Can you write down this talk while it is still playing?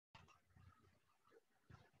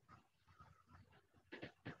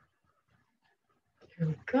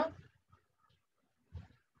Okay.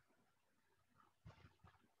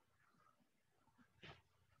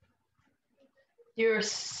 Your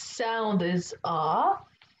sound is off.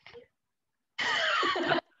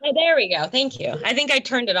 Oh, there we go. Thank you. I think I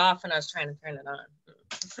turned it off when I was trying to turn it on.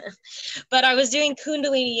 But I was doing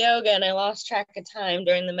Kundalini yoga and I lost track of time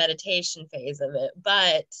during the meditation phase of it.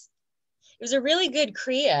 But it was a really good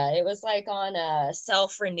Kriya. It was like on a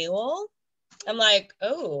self-renewal. I'm like,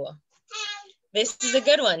 oh, this is a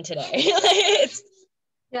good one today. It's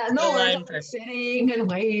Yeah, no worries. line I'm sitting and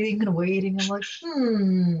waiting and waiting. I'm like,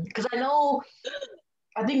 because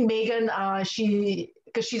I think Megan,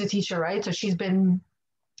 because she's a teacher, right? So she's been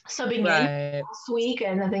subbing in right. last week,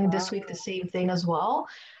 and I think this week the same thing as well.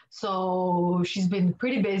 So she's been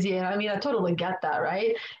pretty busy, and I mean, I totally get that,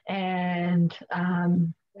 right? And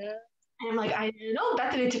Yeah. I'm like, I know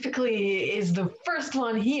Bethany typically is the first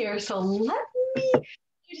one here, so let me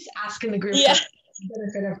just ask in the group Yeah. for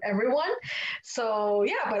the benefit of everyone. So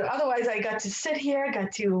yeah, but otherwise, I got to sit here,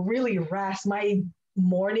 got to really rest. My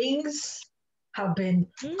mornings have been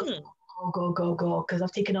go because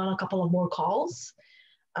I've taken on a couple of more calls.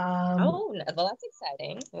 Oh, well, that's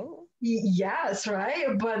exciting. Ooh. Yes,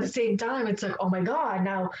 right. But at the same time, it's like, oh my God,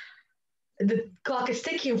 now the clock is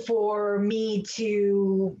ticking for me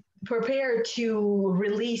to prepare to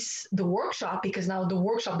release the workshop because now the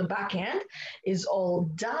workshop, the back end, is all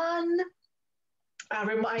done.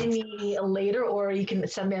 Remind me later, or you can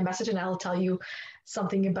send me a message and I'll tell you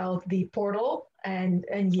something about the portal and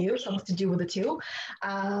you something to do with the two.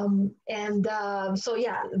 So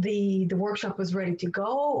yeah, the workshop was ready to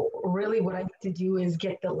go. Really, what I need to do is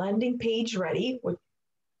get the landing page ready with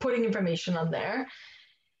putting information on there,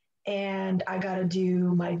 and I got to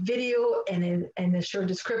do my video and a short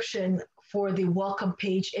description for the welcome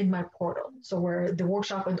page in my portal. So where the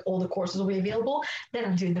workshop and all the courses will be available. Then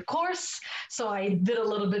I'm doing the course. So I did a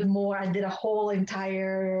little bit more. I did a whole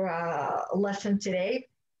entire lesson today.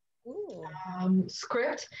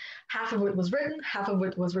 Script. Half of it was written, half of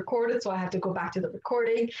it was recorded. So I have to go back to the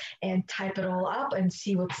recording and type it all up and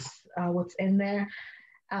see what's in there.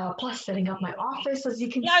 Plus setting up my office, as you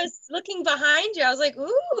can see. I was looking behind you. I was like,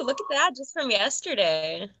 ooh, look at that, just from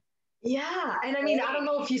yesterday. Yeah, and I mean, I don't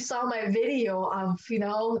know if you saw my video of,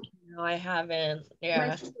 No, I haven't. Yeah.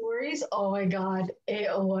 my stories. Oh my God, it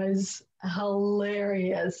was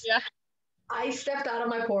hilarious. Yeah. I stepped out of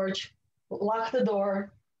my porch, locked the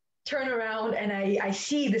door, turn around, and I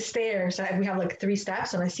see the stairs. We have like 3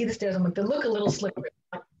 steps, and I see the stairs. I'm like, they look a little slippery.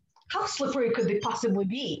 Like, how slippery could they possibly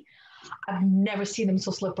be? I've never seen them so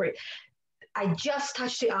slippery. I just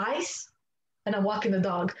touched the ice, and I'm walking the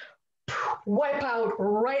dog. Wipe out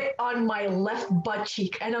right on my left butt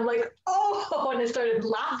cheek. And I'm like, oh, and I started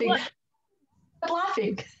laughing. What?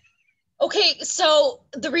 Laughing. Okay, so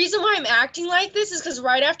the reason why I'm acting like this is because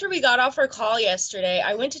right after we got off our call yesterday,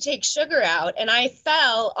 I went to take sugar out and I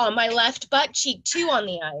fell on my left butt cheek too on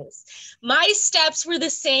the ice. My steps were the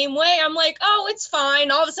same way. I'm like, oh, it's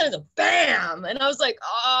fine. All of a sudden, it's a bam. And I was like,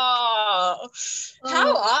 oh,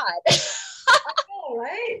 how odd. I know,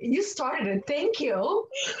 right? You started it. Thank you.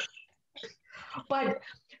 And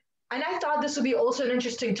I thought this would be also an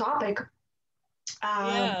interesting topic.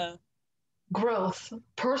 Growth,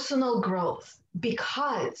 personal growth,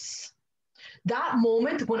 because that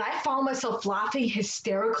moment when I found myself laughing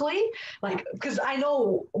hysterically, like because I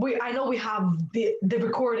know we have the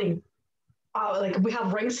recording, like we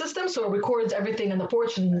have ring system, so it records everything on the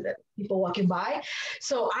porch and people walking by.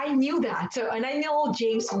 So I knew that. So and I know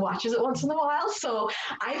James watches it once in a while. So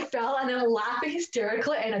I fell and I'm laughing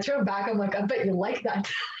hysterically, and I turned back. I'm like, I bet you like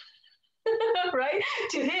that. Right,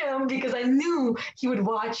 to him, because I knew he would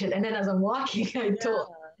watch it. And then as I'm walking, I told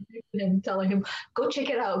him, telling him, go check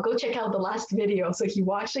it out, go check out the last video. So he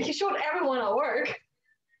watched it. He showed everyone at work.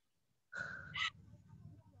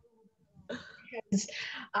 Because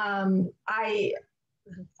how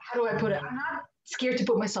do I put it? I'm not scared to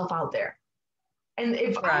put myself out there. And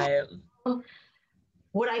if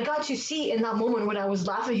what I got to see in that moment when I was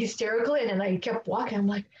laughing hysterically and then I kept walking, I'm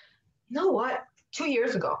like, you know what? 2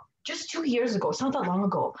 years ago, just 2 years ago, it's not that long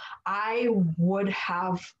ago, I would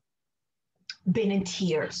have been in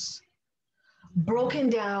tears, broken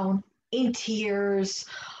down in tears.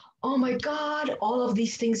 Oh my God, all of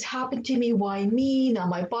these things happened to me. Why me? Now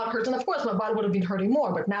my butt hurts. And of course, my butt would have been hurting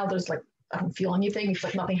more, but now there's like, I don't feel anything. It's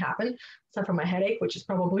like nothing happened, except for my headache, which is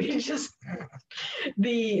probably just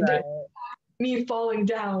the me falling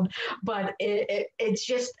down. But it's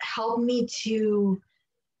just helped me to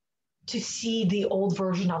see the old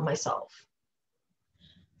version of myself.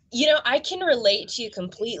 You know, I can relate to you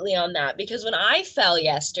completely on that, because when I fell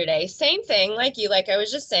yesterday, same thing like you, like I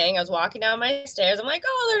was just saying, I was walking down my stairs. I'm like,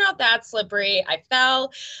 oh, they're not that slippery. I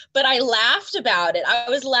fell, but I laughed about it. I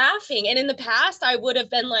was laughing. And in the past, I would have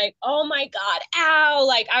been like, oh my God, ow.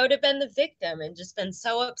 Like I would have been the victim and just been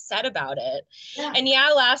so upset about it. Yeah. And yeah,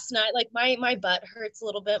 last night, like my butt hurts a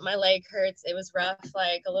little bit. My leg hurts. It was rough,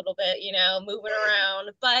 like a little bit, you know, moving around,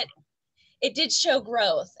 but it did show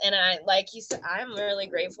growth. And I, like you said, I'm really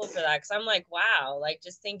grateful for that, because I'm like, wow, like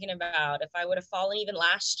just thinking about if I would have fallen even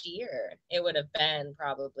last year, it would have been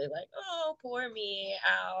probably like, oh, poor me,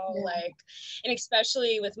 ow. Yeah. Like, and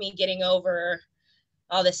especially with me getting over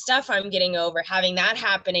all this stuff I'm getting over, having that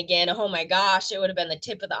happen again, oh my gosh, it would have been the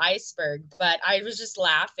tip of the iceberg. But I was just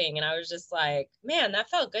laughing, and I was just like, man, that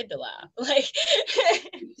felt good to laugh. Like,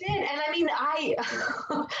 It did. And I mean, I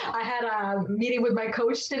I had a meeting with my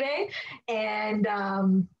coach today, and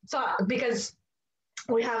so because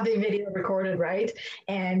we have the video recorded, right?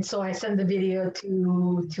 And so I sent the video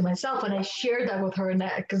to myself, and I shared that with her, and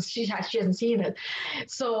because she hasn't seen it,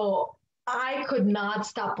 so I could not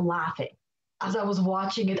stop laughing as I was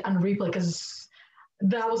watching it on replay, because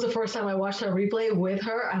that was the first time I watched a replay with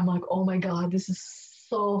her. I'm like, oh my god, this is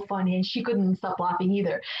so funny, and she couldn't stop laughing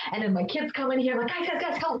either. And then my kids come in here, I'm like,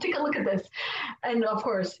 guys, come take a look at this. And of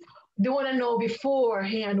course, they want to know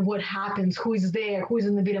beforehand what happens, who's there, who's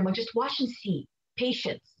in the video. I'm like, just watch and see.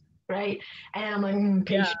 Patience, right? And I'm like,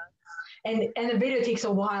 patience. yeah. And the video takes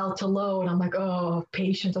a while to load. I'm like, oh,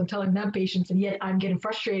 patience. I'm telling them patience, and yet I'm getting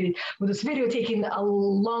frustrated with this video taking a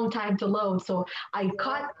long time to load. So I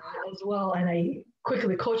caught that as well, and I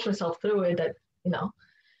quickly coached myself through it. That you know,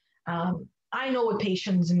 I know what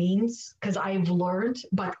patience means because I've learned,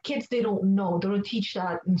 but kids, they don't know. They don't teach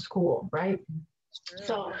that in school, right?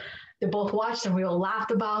 So they both watched and we all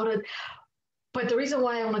laughed about it. But the reason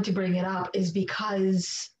why I wanted to bring it up is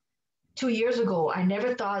because 2 years ago, I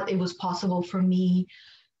never thought it was possible for me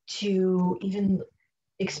to even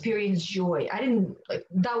experience joy. I didn't like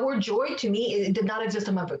that word joy to me, it did not exist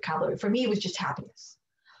in my vocabulary. For me, it was just happiness.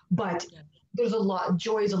 But there's a lot,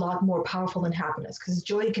 joy is a lot more powerful than happiness because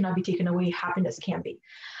joy cannot be taken away, happiness can be.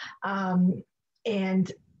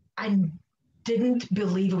 And I didn't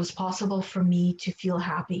believe it was possible for me to feel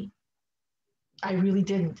happy. I really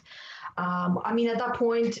didn't. I mean, at that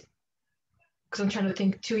point, because I'm trying to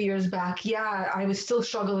think 2 years back, yeah, I was still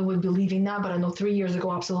struggling with believing that, but I know 3 years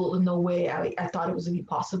ago, absolutely no way. I thought it was going to be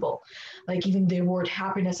possible. Like even the word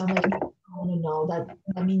happiness, I'm like, no,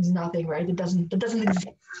 that means nothing, right? That doesn't exist.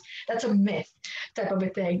 That's a myth type of a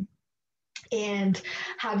thing. And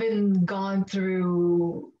having gone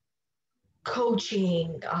through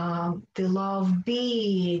coaching, the love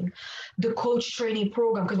being, the coach training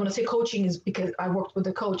program, because when I say coaching is because I worked with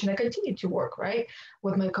the coach and I continue to work, right,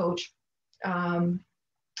 with my coach. Um,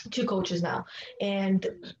 two coaches now, and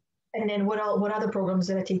then what other programs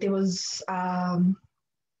did I take? There was I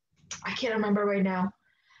can't remember right now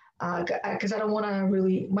because I don't want to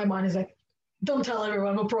really. My mind is like, don't tell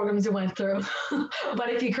everyone what programs I went through. But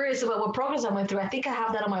if you're curious about what programs I went through, I think I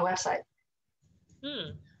have that on my website.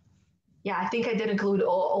 Yeah, I think I did include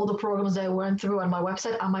all the programs that I went through on my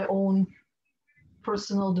website on my own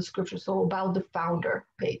personal description. So about the founder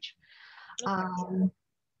page.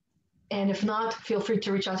 And if not, feel free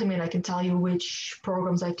to reach out to me and I can tell you which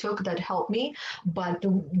programs I took that helped me. But the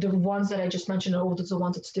ones that I just mentioned are the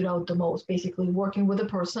ones that stood out the most. Basically, working with a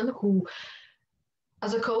person who,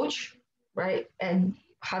 as a coach, right, and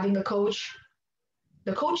having a coach,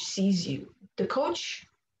 the coach sees you. The coach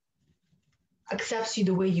accepts you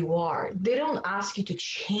the way you are. They don't ask you to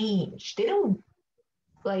change. They don't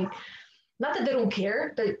like, not that they don't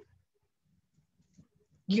care that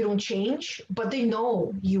you don't change, but they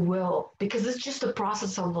know you will because it's just a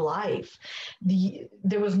process of life.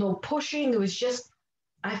 There was no pushing. It was just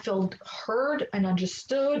I felt heard and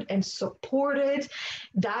understood and supported.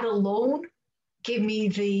 That alone gave me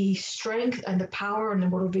the strength and the power and the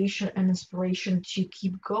motivation and inspiration to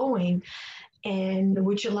keep going, and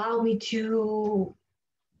which allowed me to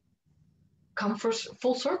come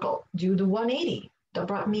full circle, do the 180 that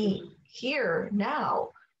brought me here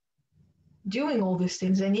now doing all these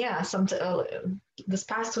things. And yeah, this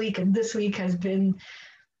past week and this week has been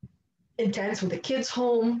intense with the kids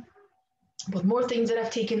home, with more things that I've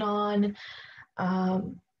taken on.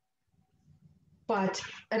 But,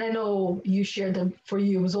 and I know you shared that for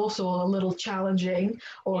you it was also a little challenging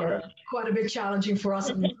or quite a bit challenging for us.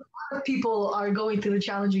 And a lot of people are going through the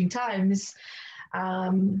challenging times.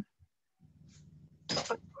 But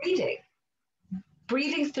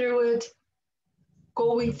breathing through it,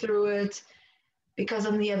 going through it, because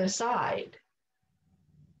on the other side,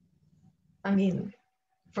 I mean,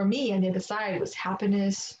 for me on the other side was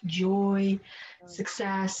happiness, joy,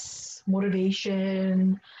 success,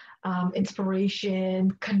 motivation,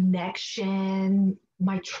 inspiration, connection.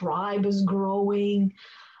 My tribe is growing,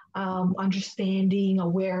 understanding,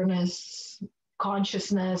 awareness,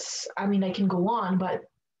 consciousness. I mean, I can go on, but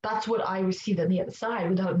that's what I received on the other side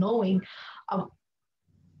without knowing uh,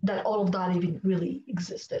 that all of that even really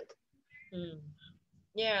existed. Mm.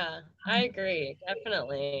 Yeah, I agree,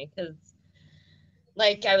 definitely. Because,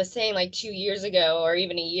 like I was saying, like 2 years ago or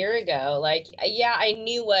even a year ago, like, yeah, I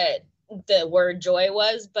knew what the word joy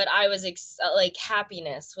was, but I was like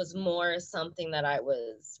happiness was more something that I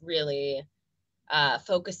was really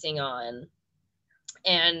focusing on.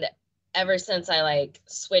 And ever since I like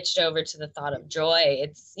switched over to the thought of joy,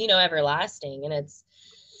 it's, everlasting. And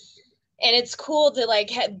it's cool to like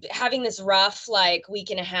having this rough like week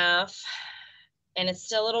and a half, and it's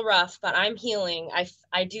still a little rough, but I'm healing.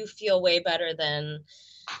 I do feel way better than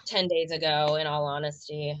 10 days ago, in all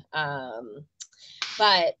honesty.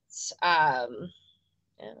 But oh,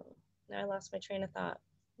 now I lost my train of thought.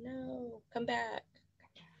 No, come back.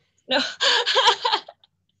 No.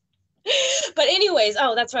 But anyways,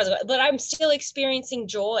 oh, that's what I was about. But I'm still experiencing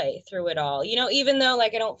joy through it all. Even though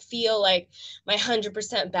like I don't feel like my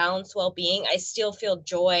 100% balanced well-being, I still feel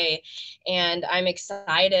joy, and I'm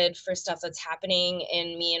excited for stuff that's happening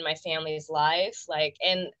in me and my family's life. Like,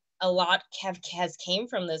 and a lot has came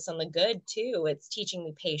from this on the good too. It's teaching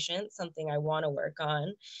me patience, something I want to work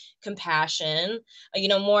on, compassion,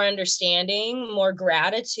 more understanding, more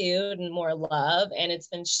gratitude, and more love. And it's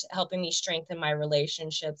been helping me strengthen my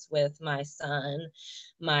relationships with my son,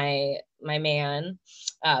 my man,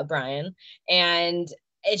 Brian. And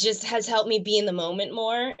it just has helped me be in the moment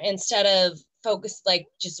more instead of focused, like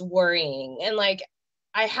just worrying. And like,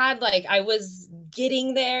 I was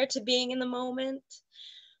getting there to being in the moment,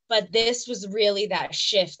 but this was really that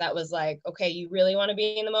shift that was like, okay, you really want to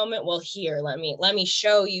be in the moment? Well, here, let me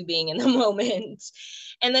show you being in the moment.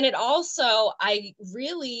 And then it also, I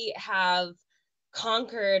really have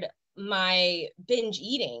conquered my binge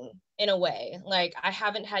eating in a way. Like, I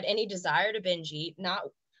haven't had any desire to binge eat, not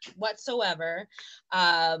whatsoever.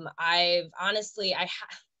 I've honestly, I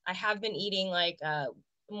have been eating like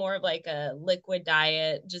more of like a liquid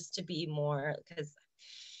diet, just to be more, because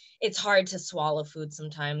it's hard to swallow food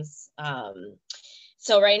sometimes.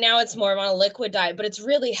 So right now it's more on a liquid diet, but it's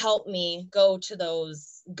really helped me go to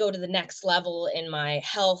the next level in my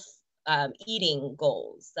health eating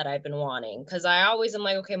goals that I've been wanting. Cause I always am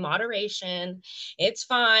like, okay, moderation, it's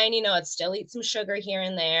fine. I'd still eat some sugar here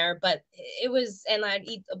and there, but and I'd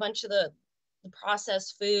eat a bunch of the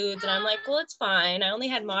processed foods, and I'm like, well, it's fine. I only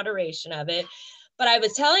had moderation of it. But I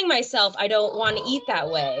was telling myself I don't want to eat that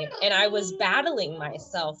way. And I was battling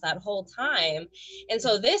myself that whole time. And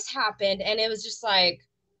so this happened, and it was just like,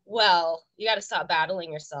 well, you got to stop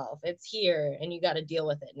battling yourself. It's here and you got to deal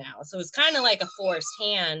with it now. So it's kind of like a forced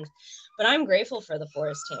hand, but I'm grateful for the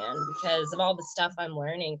forced hand because of all the stuff I'm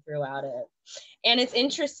learning throughout it. And it's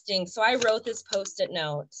interesting. So I wrote this Post-it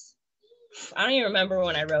note. I don't even remember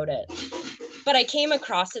when I wrote it, but I came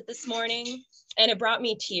across it this morning and it brought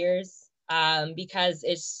me tears.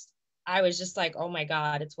 Because I was just like, oh my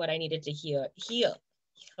God, it's what I needed to heal here.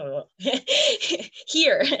 But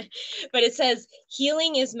it says,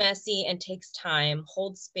 healing is messy and takes time.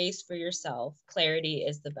 Hold space for yourself. Clarity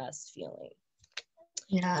is the best feeling.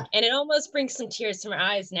 Yeah. And it almost brings some tears to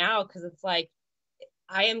my eyes now, because it's like,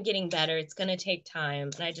 I am getting better. It's going to take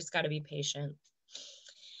time, and I just got to be patient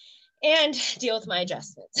and deal with my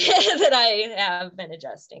adjustments that I have been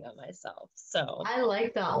adjusting on myself. So I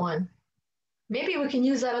like that one. Maybe we can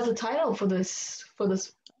use that as a title for this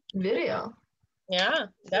video. Yeah,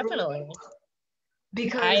 definitely.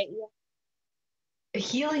 Because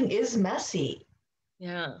healing is messy.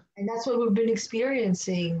 Yeah. And that's what we've been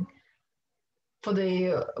experiencing for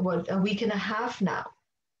a week and a half now.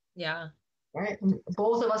 Yeah. Right?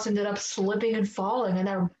 Both of us ended up slipping and falling, and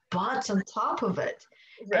our butts on top of it.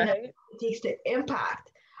 Right. And it takes the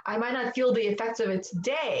impact. I might not feel the effects of it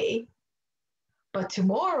today, but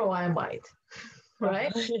tomorrow I might.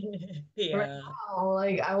 Right? Yeah. Right now,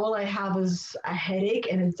 like all I have is a headache,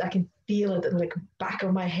 and I can feel it in like back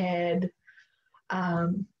of my head.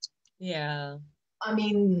 Yeah. I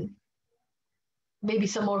mean, maybe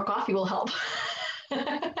some more coffee will help.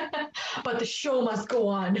 But the show must go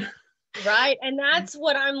on. Right. And that's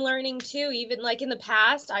what I'm learning too. Even like in the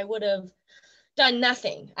past, I would have done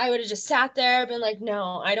nothing. I would have just sat there, been like,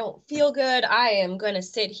 no, I don't feel good. I am going to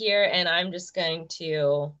sit here and I'm just going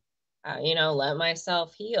to, let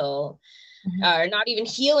myself heal. or not even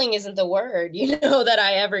healing isn't the word, you know, that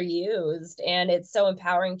I ever used. And it's so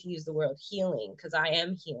empowering to use the word healing, because I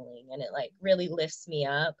am healing, and it like really lifts me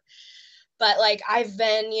up. But like I've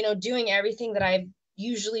been, you know, doing everything that I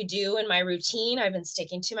usually do in my routine. I've been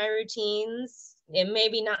sticking to my routines, and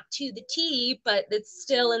maybe not to the T, but it's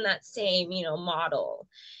still in that same, you know, model.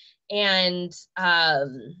 And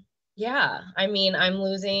yeah, I mean, I'm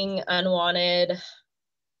losing unwanted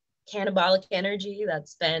catabolic energy that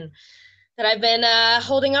I've been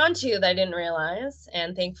holding on to, that I didn't realize.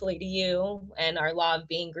 And thankfully to you and our Law of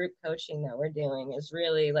Being group coaching that we're doing is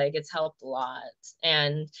really like, it's helped a lot.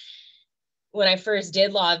 And when I first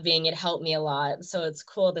did Law of Being, it helped me a lot. So it's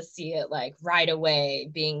cool to see it like right away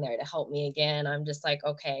being there to help me again. I'm just like,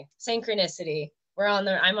 okay, synchronicity.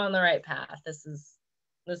 I'm on the right path. This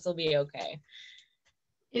will be okay.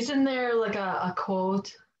 Isn't there like a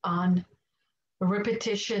quote on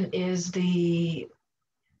repetition is the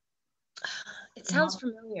It sounds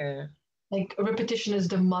familiar. like repetition is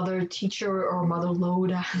the mother teacher or mother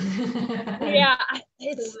load? Yeah,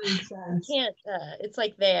 it's can't it's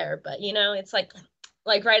like there, but you know, it's like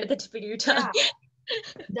right at the tip of your tongue. Yeah.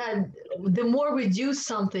 That the more we do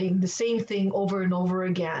something, the same thing over and over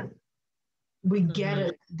again, we get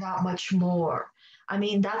it that much more. I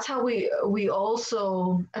mean, that's how we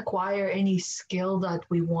also acquire any skill that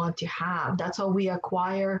we want to have. That's how we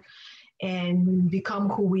acquire and become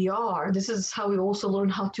who we are. This is how we also learn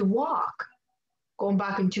how to walk. Going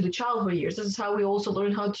back into the childhood years, this is how we also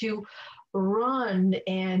learn how to run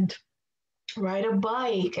and ride a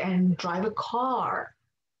bike and drive a car.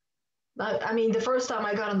 I mean, the first time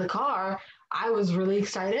I got in the car, I was really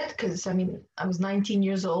excited because I mean, I was 19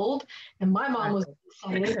 years old and my mom was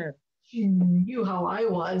excited. She knew how I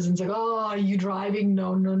was and it's like, oh, are you driving?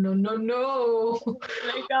 No, no, no, no, no. Oh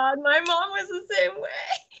my God, my mom was the same way.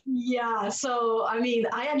 Yeah, so I mean,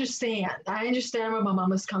 I understand. I understand where my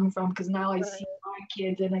mom is coming from because now I see my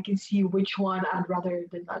kids and I can see which one I'd rather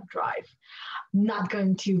than not drive. Not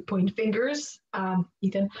going to point fingers,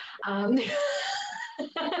 Ethan. I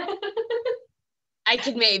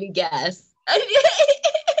could maybe guess.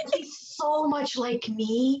 He's so much like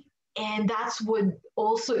me, and that's what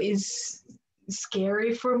also is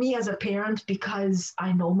scary for me as a parent because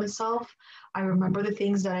I know myself. I remember the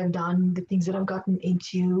things that I've done, the things that I've gotten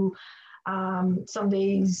into. Some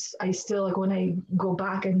days I still like when I go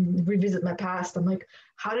back and revisit my past, I'm like,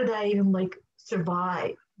 how did I even like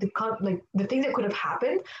survive like the things that could have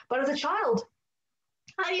happened? But as a child,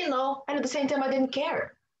 I didn't know, and at the same time, I didn't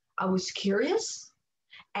care. I was curious,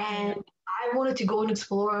 and I wanted to go and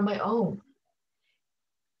explore on my own.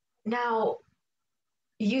 Now,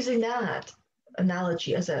 using that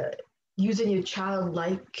analogy as a using your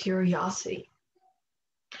childlike curiosity,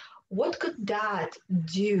 what could that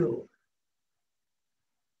do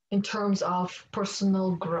in terms of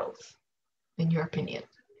personal growth, in your opinion?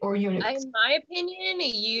 Or your in my opinion,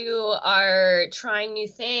 you are trying new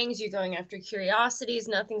things. You're going after curiosities.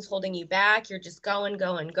 Nothing's holding you back. You're just going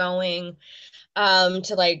to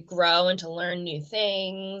like grow and to learn new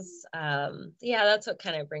things. Yeah, that's what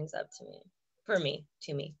kind of brings up to me.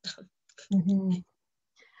 Mm-hmm.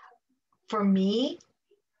 For me,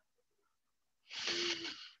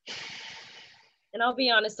 and I'll be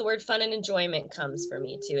honest, the word fun and enjoyment comes for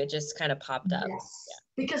me too. It just kind of popped up. yes. Yeah.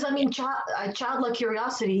 Because I mean, childlike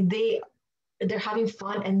curiosity, they're having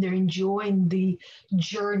fun and they're enjoying the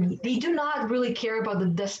journey. They do not really care about the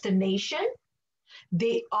destination.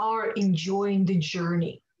 They are enjoying the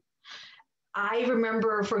journey. I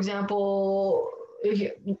remember, for example,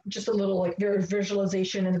 just a little like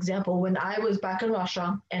visualization and example when I was back in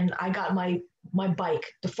Russia and I got my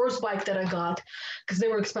bike, the first bike that I got, because they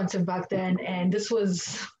were expensive back then, and this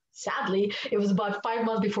was sadly it was about 5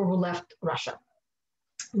 months before we left Russia.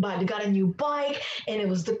 But I got a new bike and it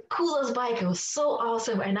was the coolest bike. It was so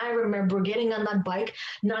awesome. And I remember getting on that bike,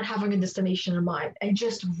 not having a destination in mind and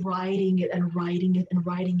just riding it and riding it and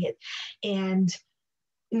riding it. And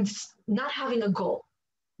not having a goal,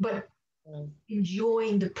 but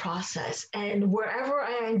enjoying the process. And wherever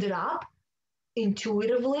I ended up,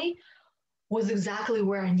 intuitively, was exactly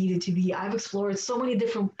where I needed to be. I've explored so many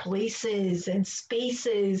different places and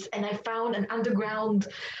spaces, and I found an underground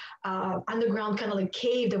kind of like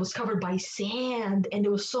cave that was covered by sand, and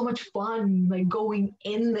it was so much fun like going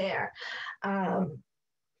in there. And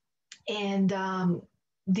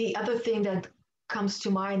the other thing that comes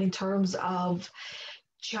to mind in terms of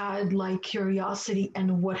childlike curiosity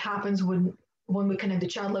and what happens when we connect the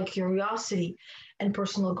childlike curiosity and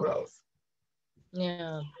personal growth.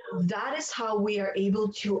 Yeah. That is how we are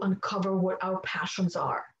able to uncover what our passions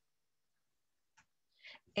are.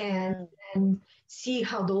 and, and see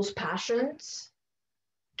how those passions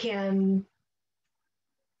can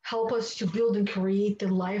help us to build and create the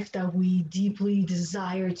life that we deeply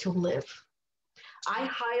desire to live. I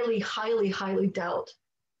highly, highly, highly doubt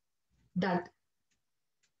that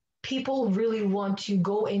people really want to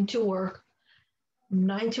go into work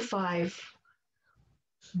 9 to 5,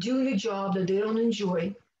 doing a job that they don't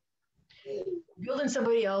enjoy, building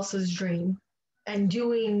somebody else's dream, and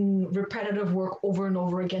doing repetitive work over and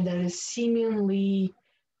over again that is seemingly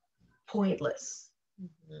pointless.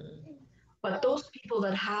 Mm-hmm. But those people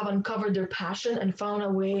that have uncovered their passion and found a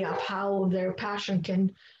way of how their passion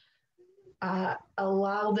can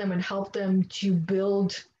allow them and help them to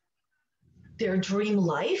build their dream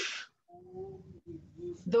life,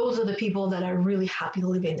 those are the people that are really happy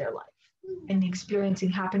living their life and experiencing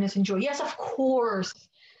happiness and joy. Yes, of course,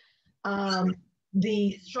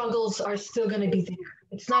 the struggles are still going to be there.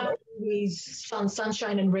 It's not always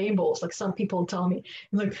sunshine and rainbows, like some people tell me.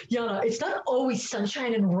 Like, Yana, it's not always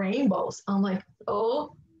sunshine and rainbows. I'm like,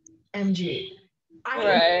 oh, MG.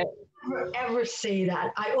 I never ever say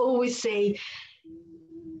that. I always say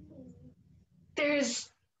there's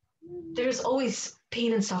always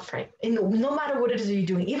pain and suffering. And no matter what it is that you're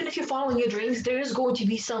doing, even if you're following your dreams, there is going to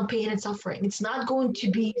be some pain and suffering. It's not going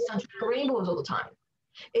to be sunshine and rainbows all the time.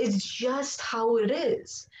 It's just how it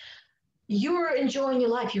is. You're enjoying your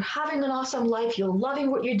life. You're having an awesome life. You're loving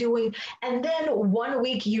what you're doing. And then one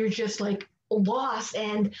week you're just like lost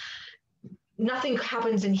and nothing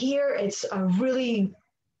happens in here. It's a really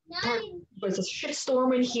there's a shit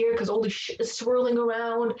storm in here because all the shit is swirling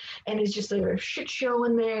around and it's just a shit show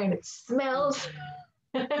in there and it smells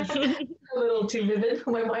a little too vivid.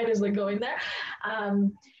 My mind is like going there.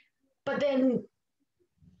 But then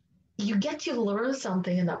you get to learn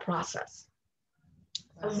something in that process.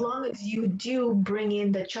 As long as you do bring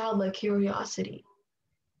in the childlike curiosity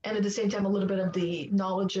and at the same time a little bit of the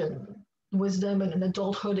knowledge and wisdom and an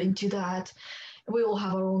adulthood into that, we all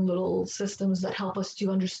have our own little systems that help us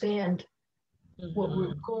to understand what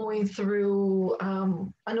we're going through.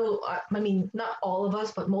 I know, I mean, not all of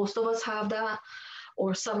us, but most of us have that,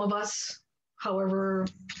 or some of us, however,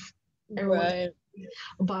 everyone.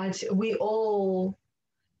 But we all,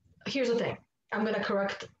 here's the thing, I'm going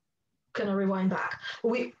to rewind back.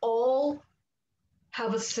 We all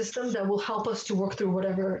have a system that will help us to work through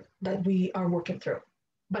whatever that we are working through,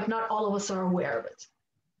 but not all of us are aware of it.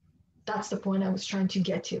 That's the point I was trying to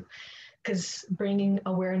get to, because bringing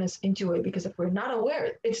awareness into it, because if we're not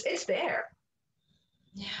aware, it's there.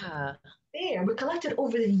 Yeah. There, we collected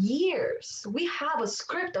over the years. We have a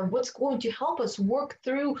script of what's going to help us work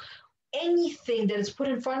through anything that is put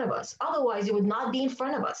in front of us. Otherwise, it would not be in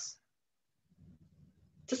front of us.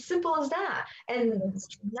 It's as simple as that. And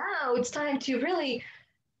now it's time to really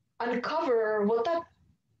uncover what that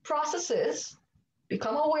process is,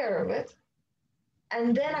 become aware of it,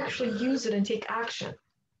 and then actually use it and take action.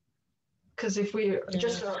 Because if we're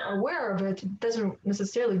just aware of it, it doesn't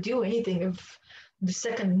necessarily do anything if the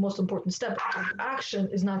second most important step of action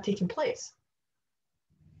is not taking place.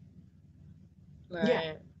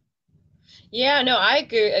 Right. Yeah, no, I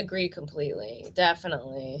agree completely.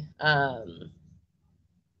 Definitely.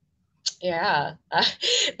 Yeah,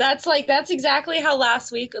 that's exactly how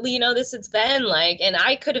last week, this it's been like, and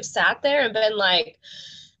I could have sat there and been like,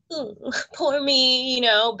 poor me,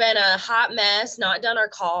 been a hot mess, not done our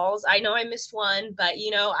calls. I know I missed one, but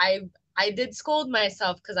I did scold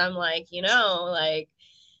myself because I'm like, like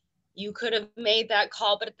you could have made that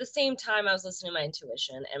call, but at the same time I was listening to my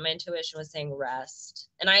intuition and my intuition was saying rest.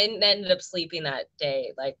 And I ended up sleeping that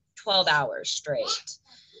day like 12 hours straight.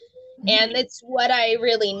 And it's what I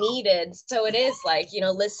really needed. So it is like,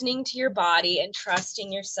 listening to your body and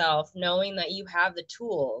trusting yourself, knowing that you have the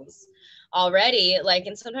tools already. Like,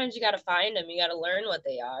 and sometimes you got to find them. You got to learn what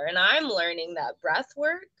they are. And I'm learning that breath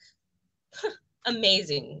work,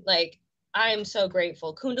 amazing. Like, I am so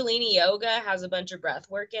grateful. Kundalini yoga has a bunch of breath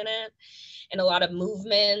work in it and a lot of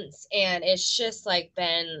movements. And it's just like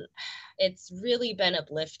it's really been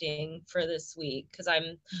uplifting for this week because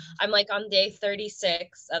I'm like on day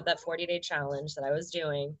 36 of that 40-day challenge that I was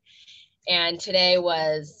doing. And today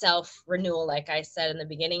was self-renewal, like I said in the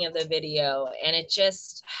beginning of the video. And it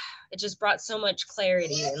just brought so much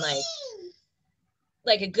clarity and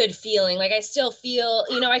like a good feeling. Like I still feel,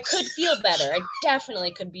 I could feel better. I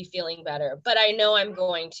definitely could be feeling better, but I know I'm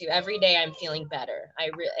going to. Every day I'm feeling better.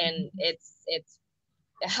 And it's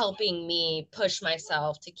helping me push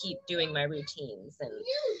myself to keep doing my routines and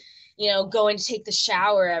going to take the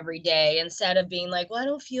shower every day instead of being like, well, I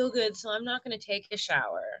don't feel good, so I'm not going to take a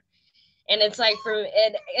shower. And it's like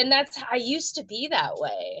and that's, I used to be that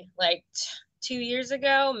way. Like 2 years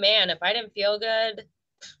ago, man, if I didn't feel good,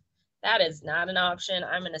 that is not an option.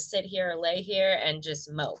 I'm going to sit here, lay here, and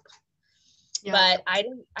just mope. Yeah. But I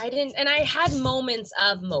didn't, and I had moments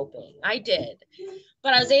of moping. I did,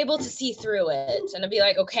 but I was able to see through it and I'd be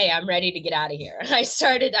like, okay, I'm ready to get out of here. I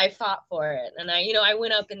fought for it. And I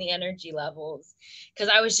went up in the energy levels because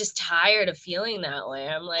I was just tired of feeling that way.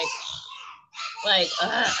 I'm like,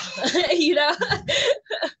 you know?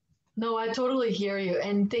 No, I totally hear you.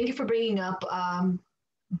 And thank you for bringing up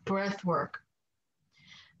breath work.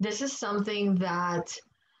 This is something that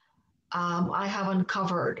I have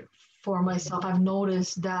uncovered for myself. I've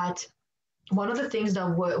noticed that one of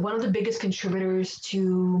the biggest contributors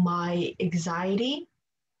to my anxiety,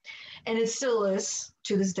 and it still is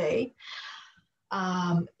to this day,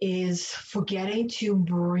 is forgetting to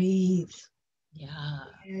breathe. Yeah.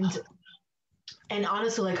 And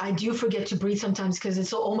honestly, like I do forget to breathe sometimes because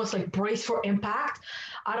it's almost like brace for impact.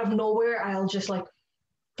 Out of nowhere, I'll just like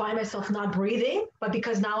find myself not breathing. But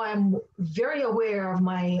because now I'm very aware of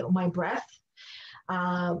my breath,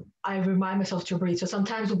 I remind myself to breathe. So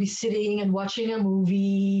sometimes we'll be sitting and watching a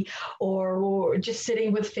movie or just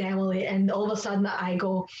sitting with family, and all of a sudden I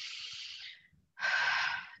go,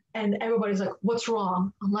 and everybody's like, "What's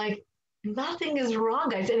wrong?" I'm like, nothing is wrong,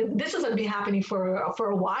 guys. And this hasn't been happening for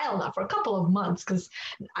a while now, for a couple of months, because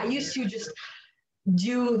I used to just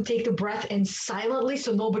take the breath in silently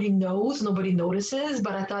so nobody knows, nobody notices.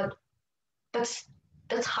 But I thought that's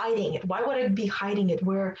hiding it. Why would I be hiding it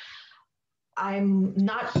where I'm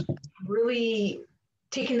not really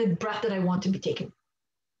taking the breath that I want to be taken?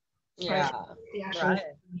 Yeah. Right? The actual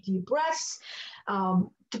deep breaths.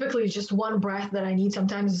 Typically, it's just one breath that I need.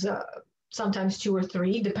 Sometimes two or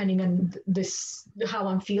three, depending on how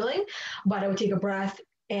I'm feeling. But I would take a breath,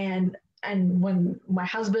 and when my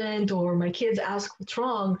husband or my kids ask what's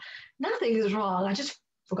wrong, nothing is wrong. I just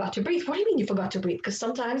forgot to breathe. What do you mean you forgot to breathe? Because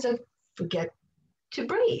sometimes I forget to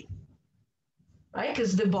breathe, right?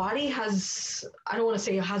 Because the body has, I don't want to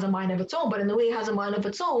say it has a mind of its own, but in a way it has a mind of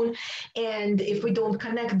its own. And if we don't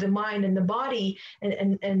connect the mind and the body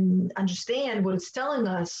and understand what it's telling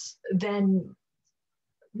us, then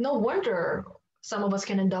no wonder some of us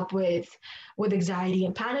can end up with anxiety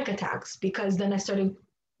and panic attacks. Because then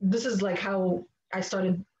this is like how I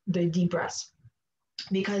started the deep breaths,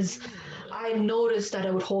 because I noticed that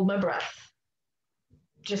I would hold my breath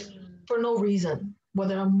just for no reason,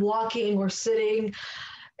 whether I'm walking or sitting,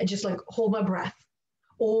 and just like hold my breath.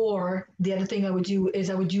 Or the other thing I would do is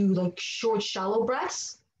I would do like short, shallow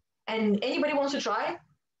breaths. And anybody wants to try,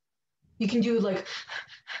 you can do like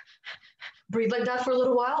breathe like that for a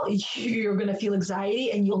little while. You're going to feel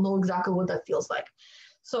anxiety and you'll know exactly what that feels like.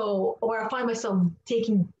 So, or I find myself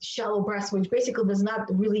taking shallow breaths, which basically does not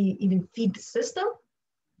really even feed the system.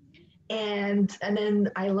 And then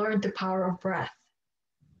I learned the power of breath,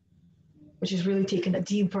 which is really taking a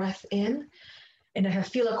deep breath in. And if I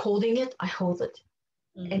feel like holding it, I hold it.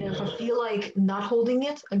 Mm-hmm. And if I feel like not holding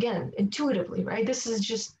it, again, intuitively, right? This is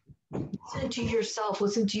just listen to yourself,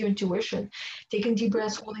 listen to your intuition, taking deep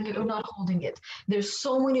breaths, holding it or not holding it. There's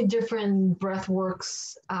so many different breath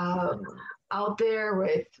works out there,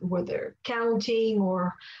 with whether counting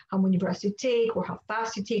or how many breaths you take or how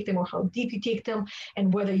fast you take them or how deep you take them,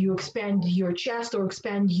 and whether you expand your chest or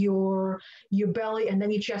expand your belly and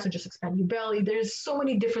then your chest, or just expand your belly. There's so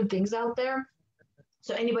many different things out there.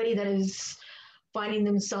 So anybody that is finding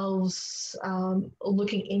themselves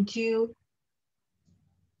looking into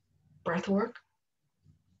breath work,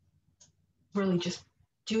 really just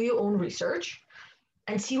do your own research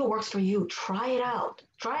and see what works for you. Try it out.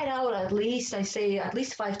 Try it out at least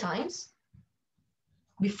 5 times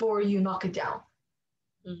before you knock it down.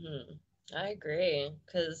 Mm-hmm. I agree,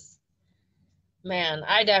 because man,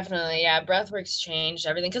 I definitely, breathwork's changed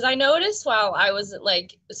everything. Because I noticed while I was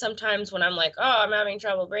like, sometimes when I'm like, oh, I'm having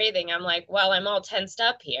trouble breathing, I'm like, well, I'm all tensed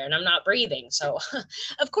up here and I'm not breathing. So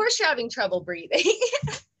of course you're having trouble breathing.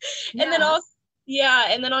 And then also,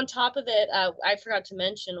 and then on top of it, I forgot to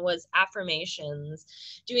mention was affirmations.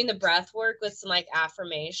 Doing the breath work with some like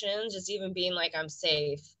affirmations, just even being like, I'm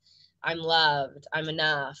safe, I'm loved, I'm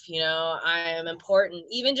enough, I am important.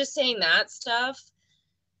 Even just saying that stuff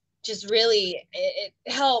just really, it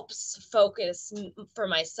helps focus for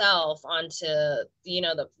myself onto,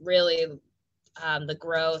 the really the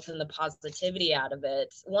growth and the positivity out of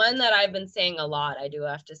it. One that I've been saying a lot, I do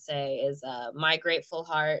have to say, is my grateful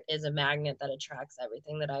heart is a magnet that attracts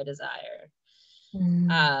everything that I desire.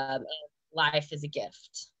 And life is a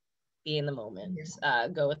gift. Be in the moment.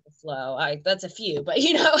 Go with the flow. That's a few, but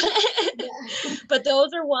but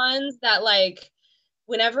those are ones that like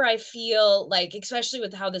whenever I feel like, especially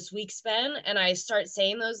with how this week's been, and I start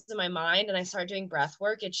saying those in my mind and I start doing breath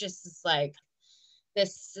work, it's just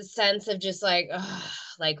this sense of just like,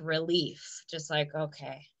 like relief, just like,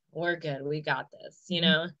 okay, we're good. We got this, you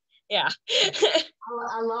know? Yeah.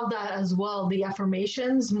 I love that as well. The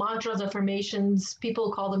affirmations, mantras, affirmations,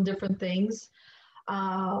 people call them different things.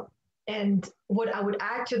 And what I would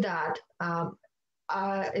add to that,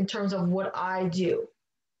 in terms of what I do.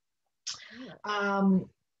 And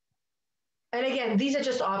again, these are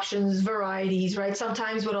just options, varieties, right?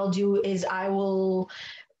 Sometimes what I'll do is I will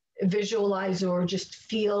visualize or just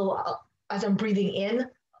feel as I'm breathing in,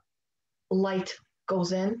 light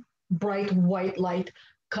goes in, bright white light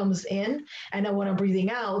comes in. And then when I'm breathing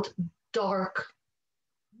out, dark,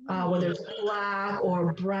 whether it's black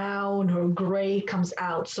or brown or gray, comes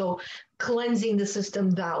out. So cleansing the system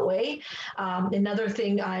that way. Another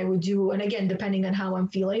thing I would do, and again, depending on how I'm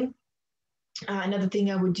feeling, another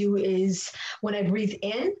thing I would do is when I breathe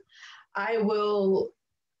in, I will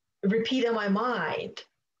repeat in my mind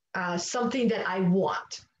something that I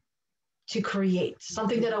want to create,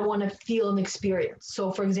 something that I want to feel and experience.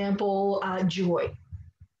 So, for example, joy.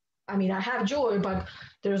 I mean, I have joy, but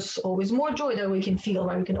there's always more joy that we can feel,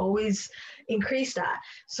 right? We can always increase that.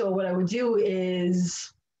 So, what I would do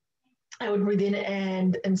is I would breathe in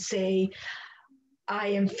and say, I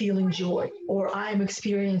am feeling joy, or I am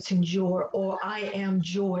experiencing joy, or I am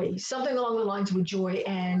joy, something along the lines with joy.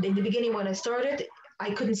 And in the beginning, when I started,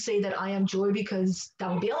 I couldn't say that I am joy because that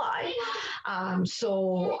would be a lie.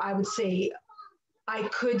 So I would say I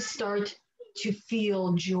could start to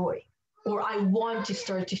feel joy, or I want to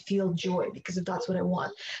start to feel joy because if that's what I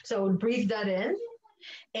want. So I would breathe that in.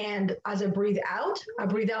 And as I breathe out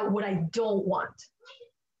what I don't want.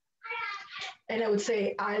 And I would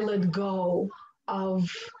say, I let go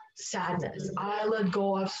of sadness. I let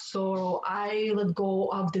go of sorrow. I let go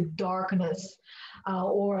of the darkness.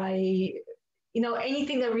 Or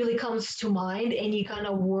anything that really comes to mind, any kind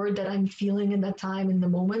of word that I'm feeling in that time, in the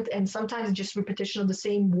moment. And sometimes it's just repetition of the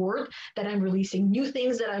same word that I'm releasing, new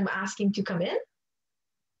things that I'm asking to come in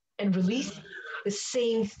and release the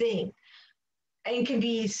same thing. And it can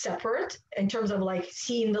be separate in terms of like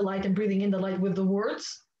seeing the light and breathing in the light with the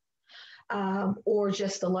words, or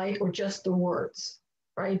just the light or just the words,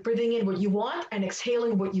 right? Breathing in what you want and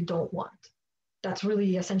exhaling what you don't want. That's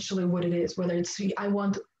really essentially what it is, whether it's I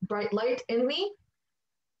want bright light in me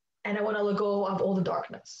and I want to let go of all the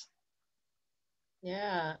darkness.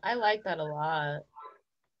 Yeah, I like that a lot.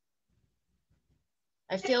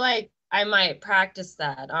 I feel like I might practice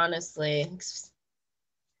that, honestly.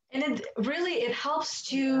 And it helps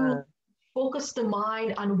to focus the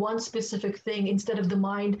mind on one specific thing instead of the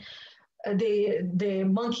mind, the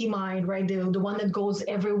monkey mind, right? The one that goes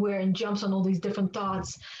everywhere and jumps on all these different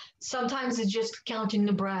thoughts. Sometimes it's just counting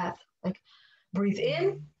the breath, like breathe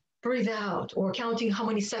in, breathe out, or counting how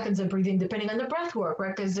many seconds I'm breathing, depending on the breath work,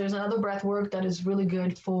 right? Because there's another breath work that is really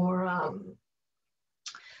good for,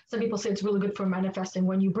 some people say it's really good for manifesting.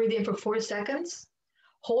 When you breathe in for 4 seconds,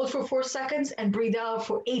 hold for 4 seconds, and breathe out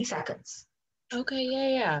for 8 seconds. Okay,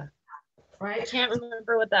 yeah. Right? I can't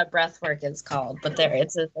remember what that breath work is called, but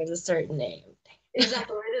there's a certain name.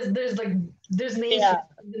 Exactly. There's names. Yeah.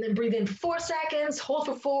 And then breathe in for 4 seconds, hold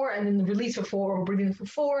for 4, and then release for 4, or breathe in for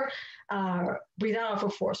 4, breathe out for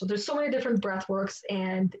 4. So there's so many different breath works.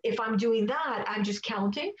 And if I'm doing that, I'm just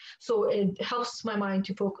counting. So it helps my mind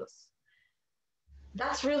to focus.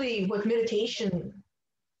 That's really what meditation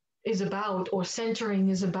is about, or centering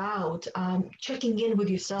is about, checking in with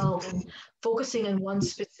yourself and focusing on one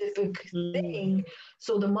specific thing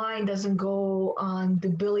so the mind doesn't go on the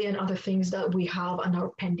billion other things that we have on our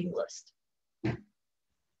pending list.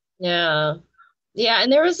 Yeah,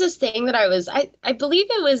 and there was this thing that I believe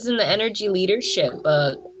it was in the energy leadership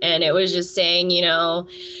book, and it was just saying,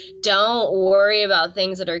 don't worry about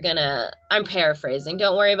things that are I'm paraphrasing,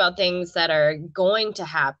 don't worry about things that are going to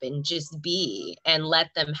happen, just be and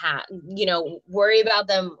let them worry about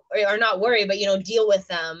them, or not worry, but deal with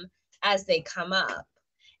them as they come up.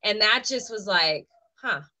 And that just was like,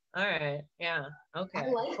 all right, yeah, okay. I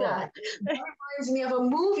like that. That reminds me of a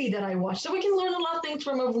movie that I watched. So we can learn a lot of things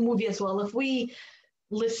from a movie as well if we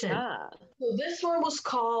listen. So this one was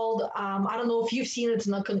called, I don't know if you've seen it, it's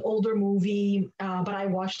like an older movie, but I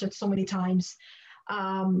watched it so many times.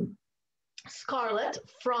 Scarlett,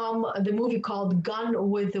 from the movie called Gone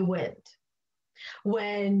with the Wind.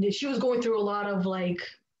 When she was going through a lot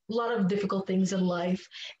of difficult things in life,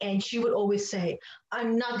 and she would always say,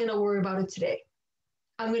 I'm not going to worry about it today.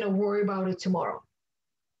 I'm going to worry about it tomorrow.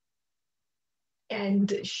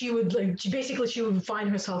 and she would like, she would find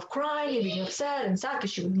herself crying and being upset and sad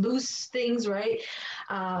because she would lose things, right?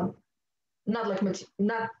 Um, not like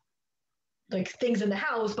not like things in the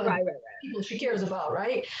house, but Right. people she cares about,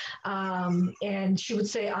 right? And she would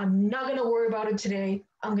say, I'm not going to worry about it today.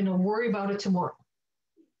 I'm going to worry about it tomorrow.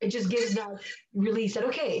 It just gives that release that,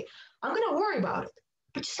 okay, I'm going to worry about it,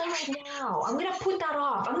 but just not right now. I'm going to put that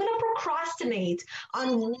off. I'm going to procrastinate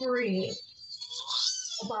on worrying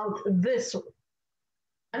about this,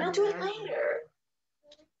 and I'll do it later.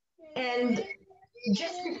 And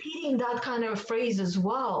just repeating that kind of phrase as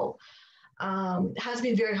well has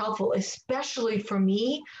been very helpful, especially for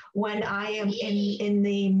me when I am in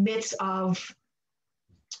the midst of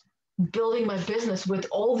building my business with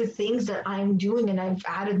all the things that I'm doing, and I've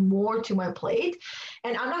added more to my plate.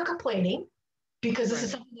 And I'm not complaining because this is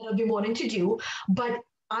something that I've been wanting to do, but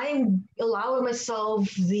I'm allowing myself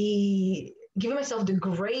giving myself the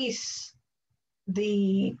grace,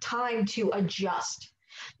 the time to adjust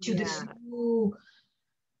to this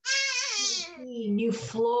new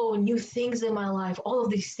flow, new things in my life, all of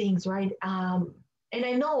these things, right? And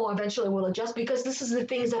I know eventually we'll adjust because this is the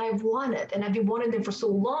things that I've wanted and I've been wanting them for so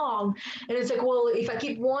long. And it's like, well, if I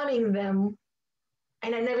keep wanting them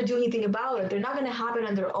and I never do anything about it, they're not going to happen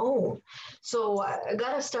on their own. So I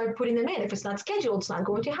got to start putting them in. If it's not scheduled, it's not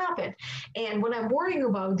going to happen. And when I'm worrying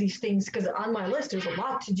about these things, because on my list, there's a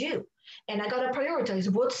lot to do. And I got to prioritize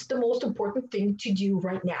what's the most important thing to do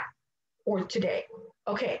right now or today.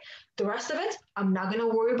 Okay, the rest of it, I'm not going to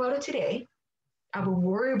worry about it today. I will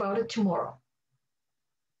worry about it tomorrow.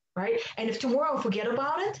 Right? And if tomorrow I forget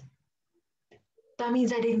about it, that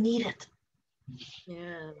means I didn't need it.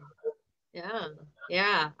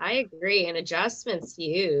 Yeah, I agree. And adjustment's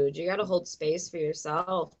huge. You got to hold space for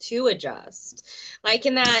yourself to adjust. Like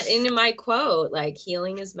in my quote, like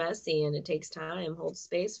healing is messy and it takes time. Hold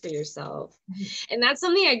space for yourself. And that's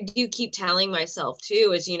something I do keep telling myself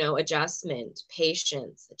too, is, adjustment,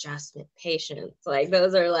 patience, adjustment, patience. Like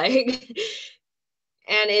those are like,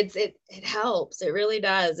 and it helps. It really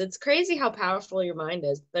does. It's crazy how powerful your mind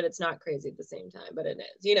is, but it's not crazy at the same time, but it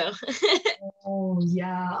is, Oh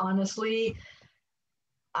yeah, honestly,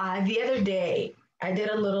 the other day I did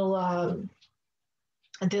a little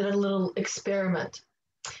experiment.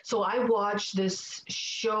 So I watched this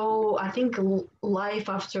show, I think Life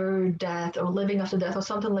After Death or Living After Death or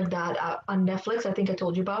something like that on Netflix. I think I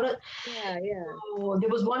told you about it. Yeah. So there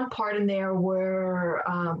was one part in there where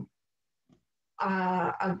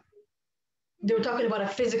they were talking about a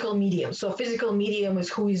physical medium. So a physical medium is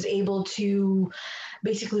who is able to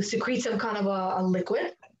basically secrete some kind of a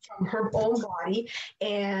liquid from her own body,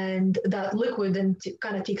 and that liquid then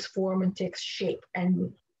kind of takes form and takes shape,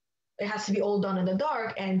 and it has to be all done in the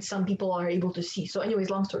dark, and some people are able to see. So anyways,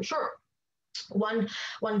 long story short, one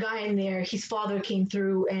guy in there, his father came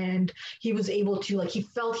through and he was able to, like, he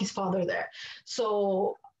felt his father there.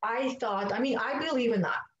 So I thought, I mean, I believe in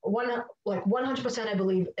that. 100% I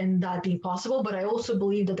believe in that being possible, but I also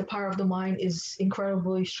believe that the power of the mind is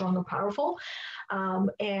incredibly strong and powerful.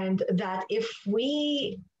 And that if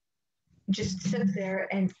we just sit there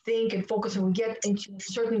and think and focus and we get into a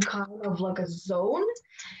certain kind of like a zone,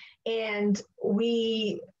 and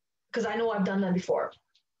because I know I've done that before,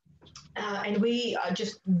 and we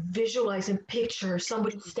just visualize and picture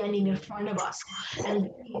somebody standing in front of us and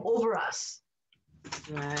over us,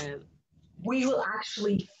 Right. we will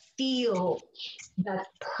actually feel that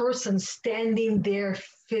person standing there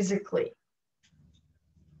physically.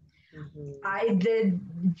 Mm-hmm. I did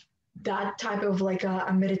that type of like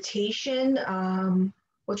a meditation.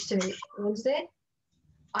 What's today? Wednesday?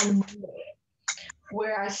 On Monday,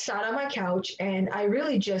 where I sat on my couch and I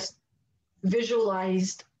really just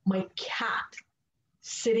visualized my cat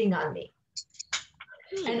sitting on me.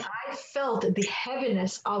 And I felt the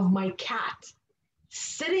heaviness of my cat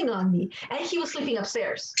sitting on me, and he was sleeping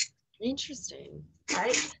upstairs. Interesting.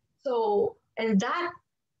 Right? So, and that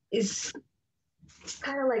is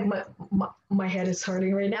kind of like my head is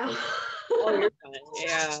hurting right now. Oh, you're fine.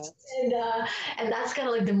 Yeah. And that's kind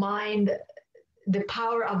of like the mind, the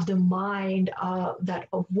power of the mind, that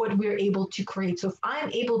of what we're able to create. So if I'm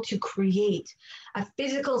able to create a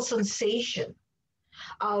physical sensation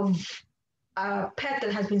of a pet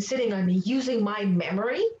that has been sitting on me using my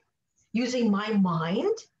memory, using my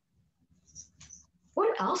mind,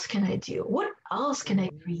 what else can I do? What else can I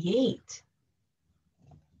create?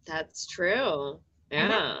 That's true.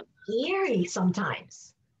 Yeah. Scary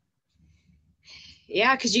sometimes.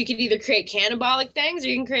 Yeah, because you could either create cannibalic things or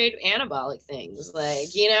you can create anabolic things, like,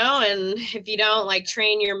 and if you don't like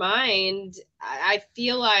train your mind, I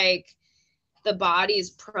feel like the body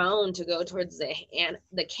is prone to go towards the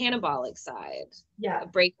catabolic side,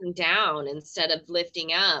 breaking down instead of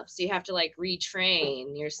lifting up. So you have to like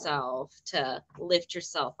retrain yourself to lift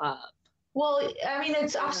yourself up. Well, I mean,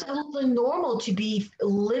 it's absolutely normal to be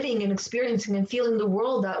living and experiencing and feeling the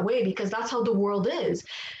world that way, because that's how the world is.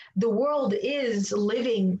 The world is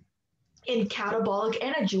living in catabolic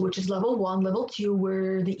energy, which is level 1, level 2,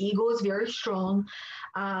 where the ego is very strong,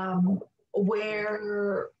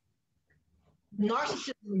 where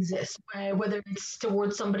narcissism exists, whether it's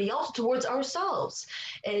towards somebody else, towards ourselves.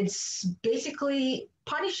 It's basically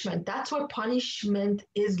punishment. That's where punishment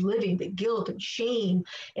is living, the guilt and shame,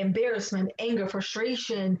 embarrassment, anger,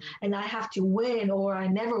 frustration, and I have to win or I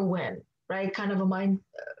never win, right? Kind of a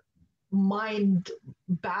mind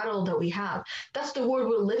battle that we have. That's the world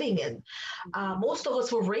we're living in. Most of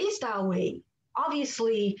us were raised that way,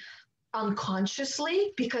 obviously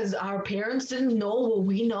unconsciously, because our parents didn't know what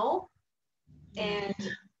we know. And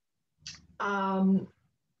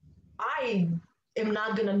I am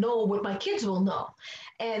not going to know what my kids will know.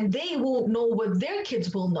 And they won't know what their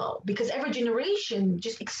kids will know, because every generation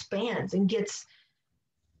just expands and gets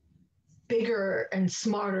bigger and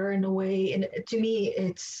smarter in a way. And to me,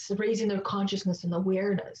 it's raising their consciousness and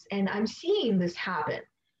awareness. And I'm seeing this happen.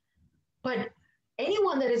 But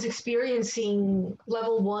anyone that is experiencing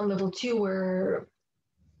level 1, level 2, where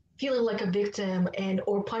feeling like a victim and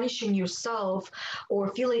or punishing yourself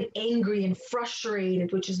or feeling angry and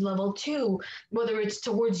frustrated, which is level 2, whether it's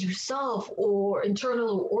towards yourself or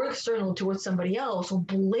internal or external towards somebody else, or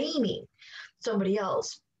blaming somebody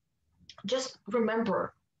else, just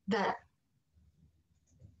remember that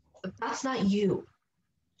that's not you.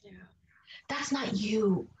 Yeah. That's not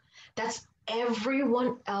you. That's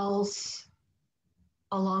everyone else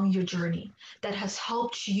along your journey that has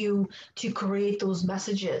helped you to create those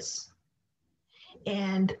messages.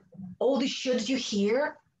 And all the shoulds you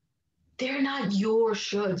hear, they're not your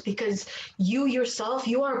shoulds, because you yourself,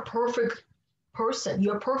 you are a perfect person.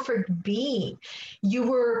 You're a perfect being. You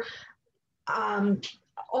were, all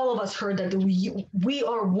of us heard that we're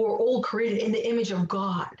all created in the image of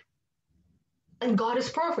God. And God is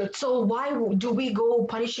perfect. So why do we go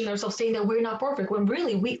punishing ourselves saying that we're not perfect when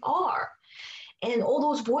really we are? And all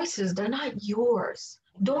those voices, they're not yours.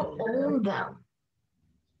 Don't own them.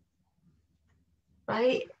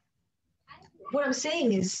 Right? What I'm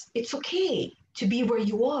saying is it's okay to be where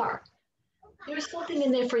you are. There's something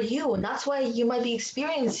in there for you. And that's why you might be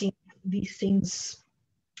experiencing these things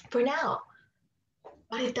for now.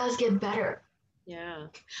 But it does get better. Yeah.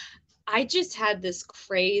 I just had this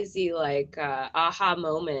crazy like aha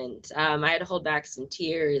moment. I had to hold back some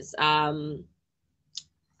tears.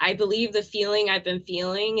 I believe the feeling I've been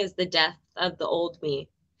feeling is the death of the old me.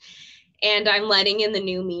 And I'm letting in the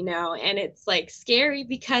new me now. And it's like scary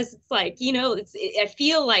because it's like, you know, I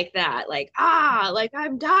feel like that, like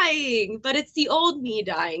I'm dying, but it's the old me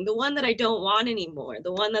dying, the one that I don't want anymore,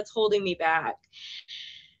 the one that's holding me back.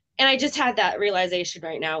 And I just had that realization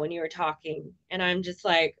right now when you were talking, and I'm just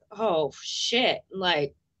like, oh shit,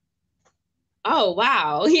 like, oh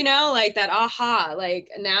wow, you know, like that aha, like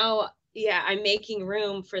now, yeah, I'm making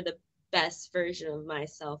room for the best version of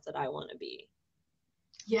myself that I want to be.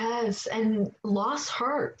 Yes, and loss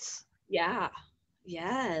hurts. Yeah.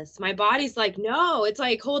 Yes. My body's like, no, it's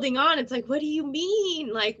like holding on. It's like, what do you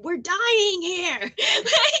mean? Like, we're dying here.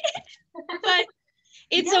 But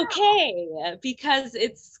it's okay, because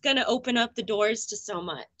it's going to open up the doors to so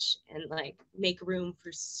much and like make room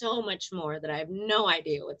for so much more that I have no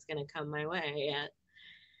idea what's going to come my way yet.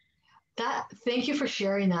 Thank you for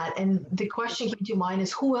sharing that. And the question came to mind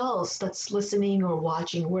is, who else that's listening or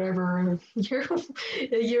watching, wherever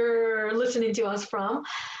you're listening to us from,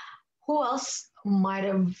 who else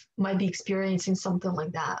might be experiencing something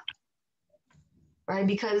like that? Right?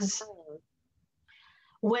 Because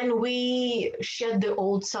when we shed the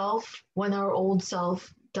old self, when our old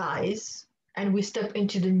self dies and we step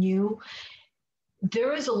into the new,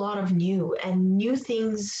 there is a lot of new, and new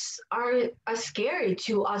things are scary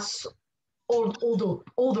to us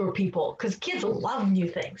older people, because kids love new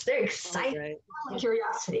things. They're excited, right.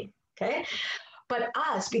 Curiosity. Okay. But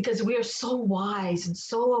us, because we are so wise and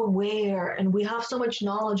so aware, and we have so much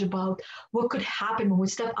knowledge about what could happen when we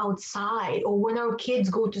step outside or when our kids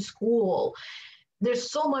go to school,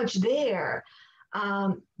 there's so much there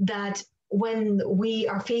that when we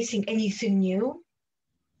are facing anything new,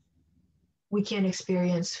 we can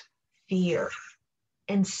experience fear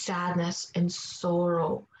and sadness and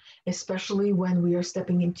sorrow, especially when we are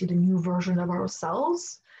stepping into the new version of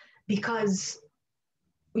ourselves, because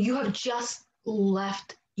you have just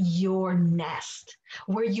left your nest,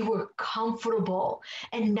 where you were comfortable.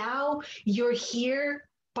 And now you're here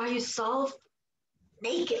by yourself,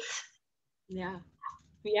 naked. Yeah.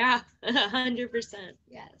 Yeah. 100%.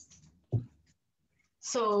 Yes.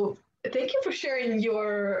 So thank you for sharing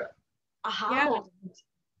your aha Yeah. moment.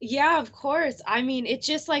 Yeah, of course. I mean, it's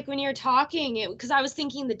just like when you're talking, because I was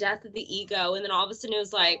thinking the death of the ego, and then all of a sudden it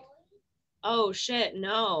was like, oh shit,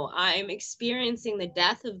 no, I'm experiencing the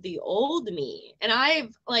death of the old me. And I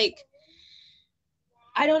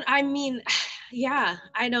mean, yeah,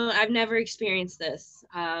 I've never experienced this.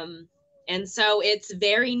 And so it's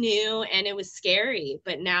very new and it was scary.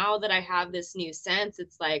 But now that I have this new sense,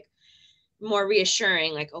 it's like more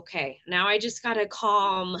reassuring, like, okay, now I just got to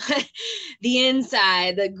calm the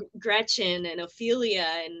inside, the Gretchen and Ophelia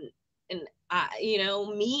and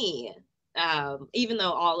me, even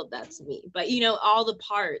though all of that's me, but all the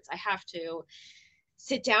parts, I have to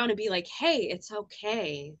sit down and be like, hey, it's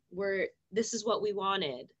okay, this is what we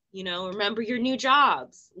wanted, remember your new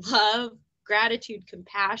jobs: love, gratitude,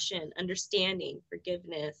 compassion, understanding,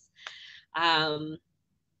 forgiveness,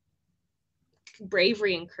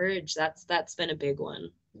 bravery and courage. That's been a big one.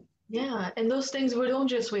 Yeah, and those things, we don't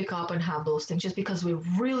just wake up and have those things just because we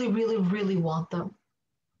really, really, really want them.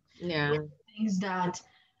 Yeah. Things that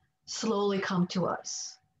slowly come to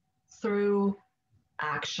us through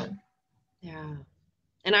action. Yeah.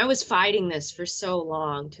 And I was fighting this for so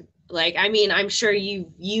long to, like, I mean, I'm sure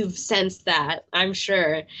you've sensed that, I'm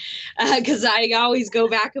sure, because I always go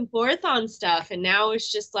back and forth on stuff, and now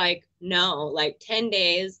it's just like, no, like 10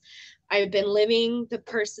 days I've been living the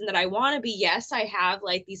person that I want to be. Yes, I have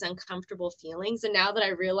like these uncomfortable feelings, and now that I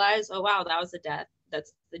realize, oh wow, that was the death,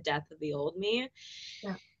 that's the death of the old me.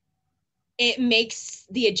 Yeah. It makes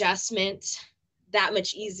the adjustment that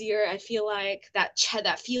much easier. I feel like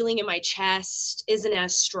that feeling in my chest isn't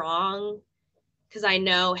as strong, because I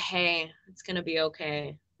know, hey, it's gonna be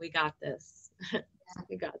okay. We got this.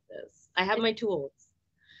 We got this. I have my tools.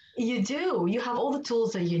 You do. You have all the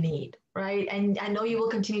tools that you need, right? And I know you will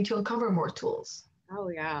continue to uncover more tools. Oh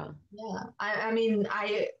yeah. Yeah. I mean,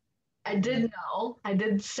 I did know, I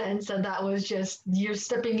did sense that that was just you're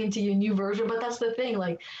stepping into your new version, but that's the thing.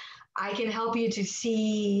 Like, I can help you to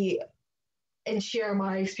see and share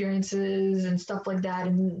my experiences and stuff like that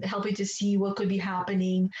and help you to see what could be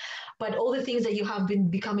happening. But all the things that you have been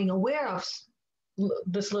becoming aware of,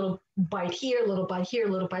 this little bite here, little bite here,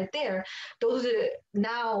 little bite there, those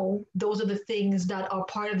are the things that are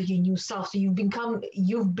part of your new self. So you've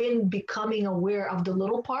been becoming aware of the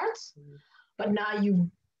little parts, but now you've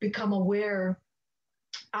become aware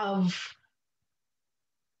of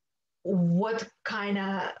what's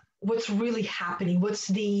really happening, what's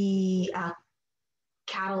the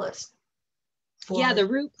catalyst for. Yeah, the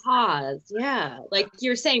root cause. Yeah. Like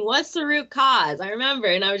you're saying, what's the root cause? I remember.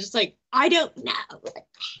 And I was just like, I don't know.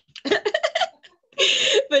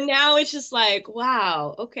 But now it's just like,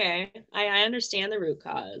 wow, okay. I understand the root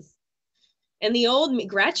cause. And the old me,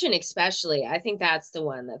 Gretchen especially, I think that's the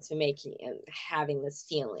one that's been making and having this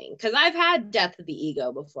feeling. Because I've had death of the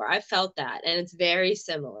ego before. I felt that, and it's very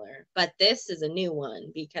similar. But this is a new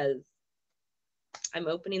one because I'm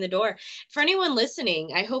opening the door. For anyone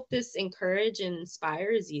listening, I hope this encourages and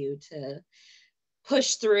inspires you to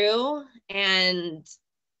push through and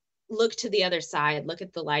look to the other side, look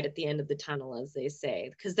at the light at the end of the tunnel, as they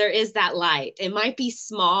say, because there is that light. It might be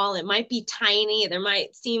small, it might be tiny, there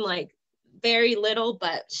might seem like very little,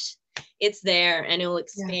 but it's there and it will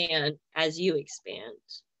expand as you expand.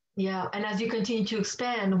 Yeah, and as you continue to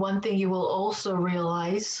expand, one thing you will also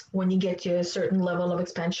realize when you get to a certain level of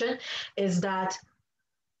expansion is that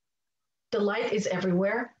the light is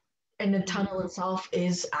everywhere and the tunnel itself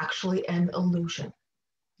is actually an illusion.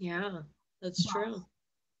 Yeah, that's true.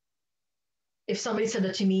 If somebody said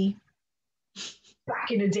that to me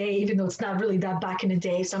back in the day, even though it's not really that back in the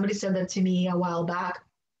day, somebody said that to me a while back,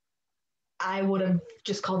 I would have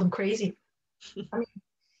just called them crazy. I mean,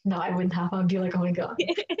 no, I wouldn't have. I'd be like, oh my God,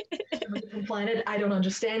 from a different planet. I don't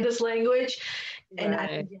understand this language. And I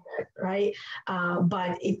don't get it, right?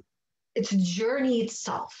 But it's a journey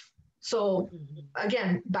itself. So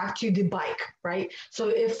again, back to the bike, right? So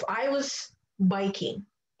if I was biking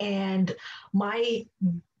and I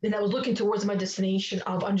was looking towards my destination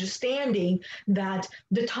of understanding that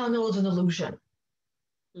the tunnel is an illusion,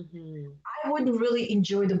 I wouldn't really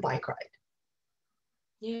enjoy the bike ride.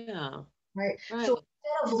 Yeah. Right. So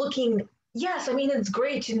instead of looking, yes, I mean, it's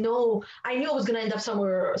great to know. I knew I was going to end up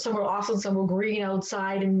somewhere awesome, somewhere green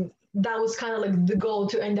outside. And that was kind of like the goal,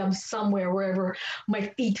 to end up somewhere wherever my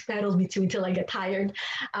feet pedaled me to until I get tired.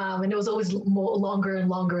 And it was always more longer and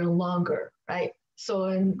longer and longer. Right. So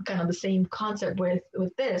in kind of the same concept with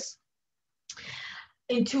this,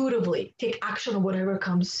 intuitively take action on whatever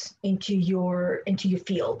comes into your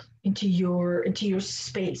field, into your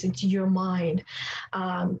space, into your mind.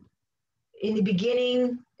 Um, in the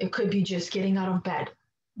beginning, it could be just getting out of bed,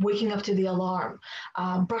 waking up to the alarm,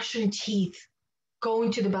 brushing teeth,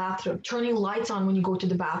 going to the bathroom, turning lights on when you go to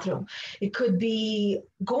the bathroom. It could be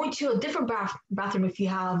going to a different bathroom if you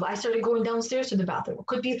have. I started going downstairs to the bathroom. It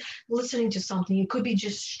could be listening to something. It could be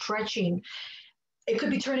just stretching. It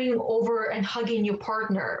could be turning over and hugging your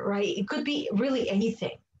partner, right? It could be really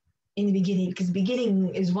anything in the beginning, because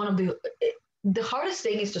beginning is one of the hardest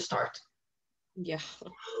thing is to start. Yeah.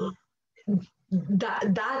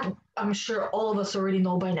 That I'm sure all of us already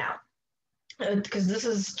know by now, because this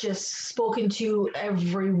is just spoken to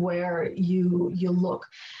everywhere you look.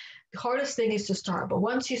 The hardest thing is to start, but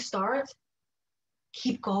once you start,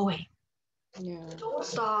 keep going. Yeah. Don't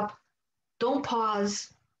stop. Don't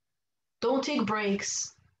pause. Don't take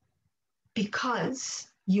breaks, because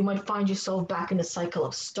you might find yourself back in the cycle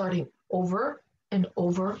of starting over and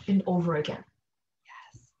over and over again.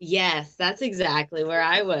 Yes, that's exactly where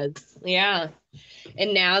I was. Yeah.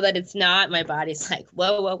 And now that it's not, my body's like,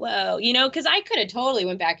 whoa, whoa, whoa, you know, because I could have totally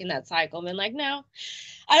went back in that cycle and been like, no,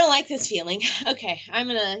 I don't like this feeling. Okay, I'm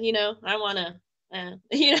gonna, you know, I want to,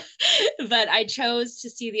 you know, but I chose to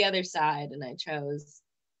see the other side, and I chose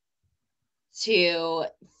to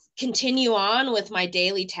continue on with my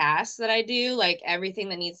daily tasks that I do, like everything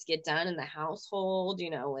that needs to get done in the household,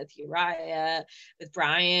 you know, with Uriah, with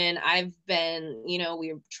Brian. I've been, you know,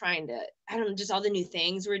 we were trying to, I don't know, just all the new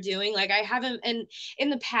things we're doing. Like I haven't, and in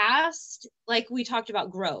the past, like we talked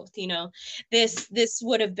about growth, you know, this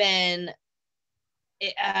would have been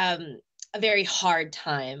a very hard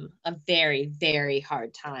time, a very, very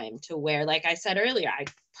hard time, to where, like I said earlier, I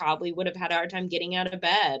probably would have had a hard time getting out of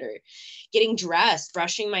bed or getting dressed,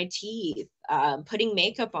 brushing my teeth, putting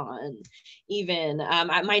makeup on, even.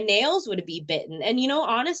 My nails would be bitten. And, you know,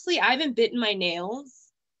 honestly, I haven't bitten my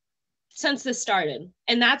nails since this started.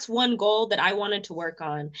 And that's one goal that I wanted to work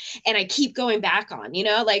on. And I keep going back on, you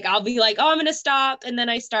know, like I'll be like, oh, I'm going to stop. And then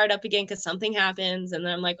I start up again because something happens. And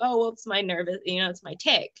then I'm like, oh, well, it's my nervous, you know, it's my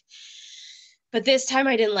tick. But this time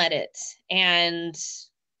I didn't let it. And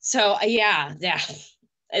so, yeah,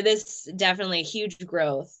 this definitely huge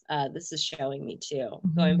growth. This is showing me too,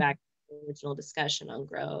 going back to the original discussion on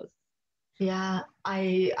growth. Yeah,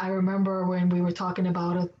 I remember when we were talking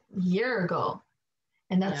about it a year ago,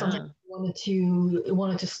 and that's something you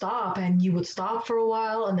wanted to stop, and you would stop for a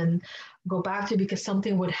while and then go back to, because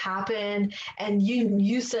something would happen, and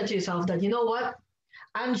you said to yourself that, you know what,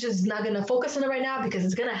 I'm just not gonna focus on it right now because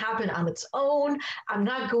it's gonna happen on its own. I'm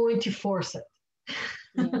not going to force it.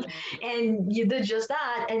 Yeah. And you did just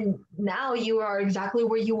that, and now you are exactly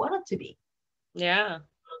where you wanted to be. Yeah,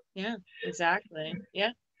 exactly.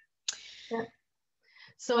 Yeah.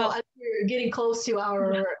 So as we're getting close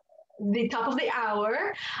to the top of the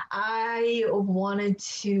hour, I wanted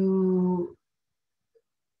to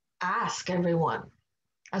ask everyone,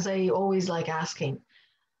 as I always like asking,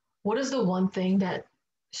 what is the one thing that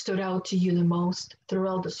stood out to you the most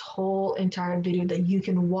throughout this whole entire video that you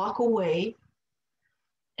can walk away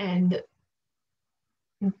and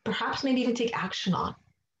perhaps maybe even take action on?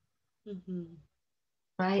 Mm-hmm.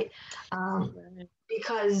 Right?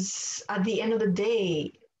 Because at the end of the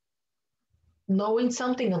day, knowing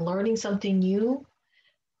something and learning something new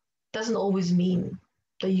doesn't always mean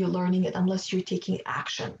that you're learning it unless you're taking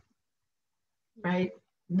action, right?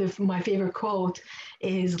 My favorite quote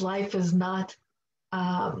is, life is not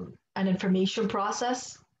an information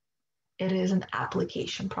process, it is an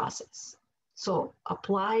application process. So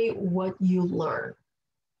apply what you learn.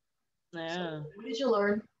 Yeah. So what did you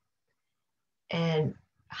learn? And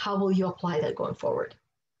how will you apply that going forward?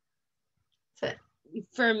 That's it.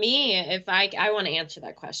 For me, if I want to answer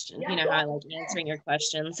that question, you know how I like answering your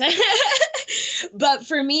questions. But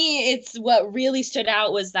for me, it's what really stood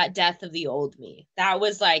out was that death of the old me. That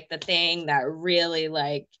was like the thing that really,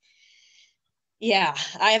 like, yeah,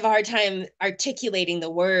 I have a hard time articulating the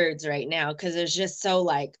words right now because it's just so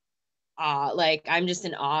like I'm just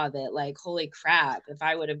in awe of it. Like, holy crap, if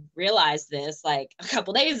I would have realized this like a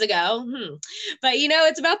couple days ago. But you know,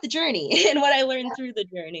 it's about the journey and what I learned through the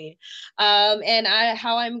journey. And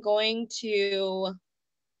how I'm going to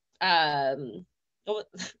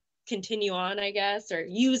continue on, I guess, or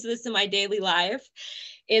use this in my daily life,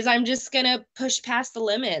 is I'm just gonna push past the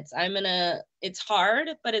limits. It's hard,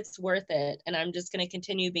 but it's worth it. And I'm just gonna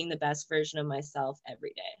continue being the best version of myself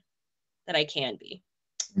every day that I can be.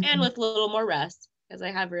 And with a little more rest, because I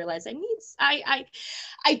have realized I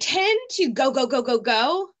tend to go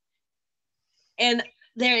And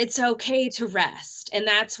there, it's okay to rest. And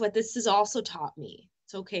that's what this has also taught me.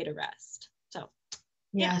 It's okay to rest. So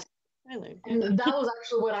Yes. I learned. And that was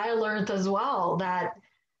actually what I learned as well, that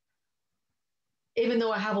even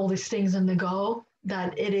though I have all these things on the go,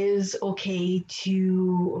 that it is okay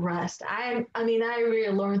to rest. I mean, I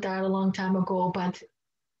really learned that a long time ago, but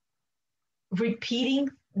repeating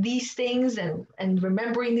these things and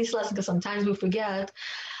remembering these lessons, because sometimes we forget,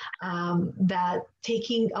 that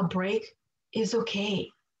taking a break is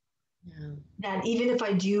okay. Yeah. That even if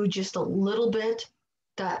I do just a little bit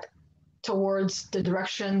that towards the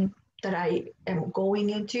direction that I am going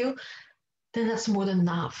into, then that's more than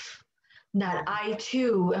enough. That I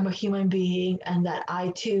too am a human being and that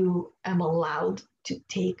I too am allowed to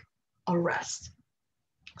take a rest.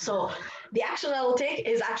 So the action I will take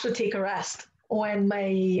is actually take a rest when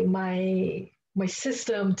my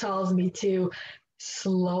system tells me to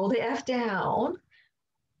slow the F down,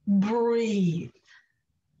 breathe.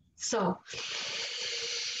 So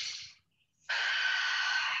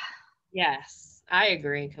Yes, I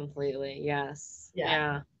agree completely. Yes.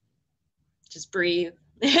 yeah. Just breathe.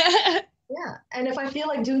 Yeah. And if I feel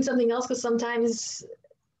like doing something else, because sometimes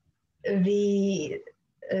the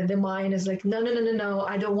the mind is like, no,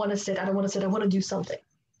 I don't want to sit. I don't want to sit. I want to do something.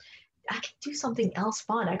 I can do something else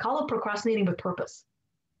fun. I call it procrastinating with purpose.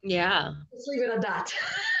 Yeah. Let's leave it at that.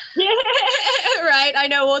 Right. I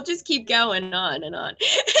know. We'll just keep going on and on.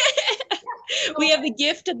 We have the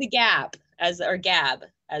gift of the gap, or gab,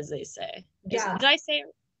 as they say. Yeah. Did I say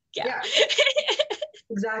it? Yeah.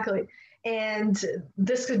 Exactly. And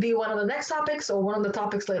this could be one of the next topics or one of the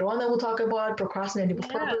topics later on that we'll talk about, procrastinating with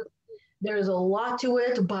purpose. There's a lot to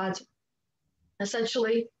it, but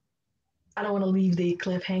essentially, I don't want to leave the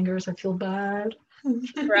cliffhangers. I feel bad.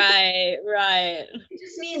 Right. It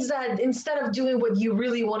just means that instead of doing what you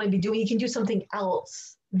really want to be doing, you can do something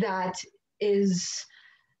else that is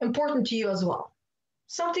important to you as well.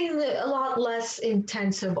 Something a lot less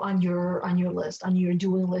intensive on your list, on your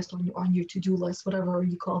doing list, on your to-do list, whatever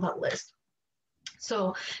you call that list.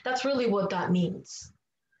 So that's really what that means.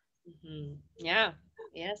 Mm-hmm. Yeah.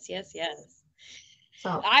 Yes.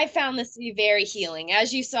 So I found this to be very healing.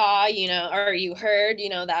 As you saw, or you heard,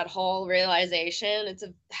 that whole realization,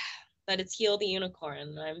 that it's healed the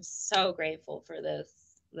unicorn. I'm so grateful for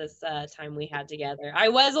this time we had together. I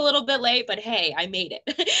was a little bit late, but hey, I made it.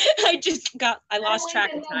 I lost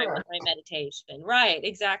track of time with my meditation. Right,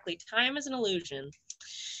 exactly. Time is an illusion.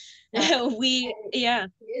 Kids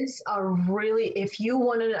are really, if you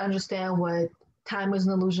wanted to understand what time is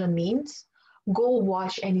an illusion means, go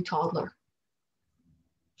watch any toddler.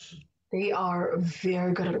 They are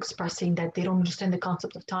very good at expressing that they don't understand the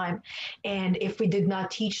concept of time. And if we did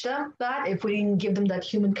not teach them that, if we didn't give them that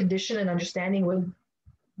human condition and understanding what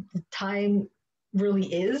the time really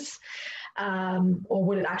is, or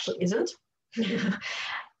what it actually isn't,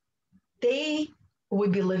 they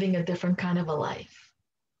would be living a different kind of a life.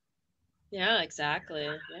 Yeah, exactly.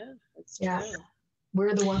 Yeah, that's true.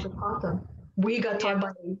 We're the ones that taught them. We got taught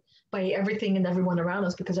by everything and everyone around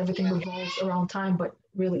us because everything revolves around time, but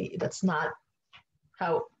really that's not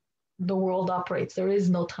how the world operates. There is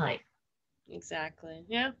no time. Exactly.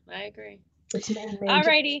 Yeah, I agree. It's man-made.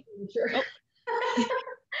 Alrighty. Oh.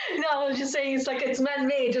 No, I was just saying it's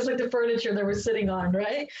man-made, just like the furniture that we're sitting on,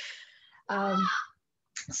 right?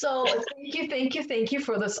 So thank you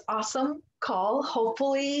for this awesome call.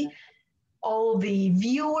 Hopefully all the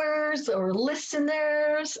viewers or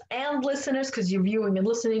listeners, because you're viewing and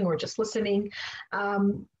listening or just listening,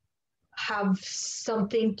 have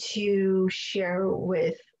something to share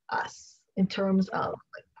with us in terms of,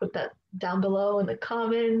 put that down below in the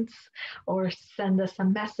comments or send us a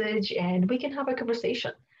message and we can have a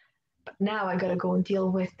conversation. But now I got to go and deal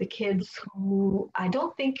with the kids who I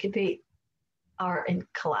don't think they are in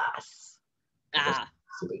class. Yeah.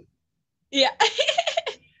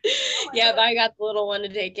 Yeah, but I got the little one to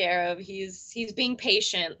take care of. He's being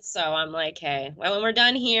patient, so I'm like, hey, well, when we're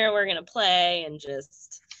done here, we're gonna play and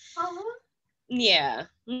just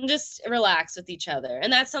just relax with each other.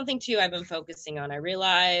 And that's something too I've been focusing on. I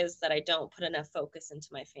realize that I don't put enough focus into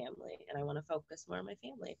my family, and I want to focus more on my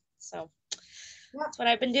family. So that's what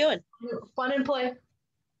I've been doing. Fun and play.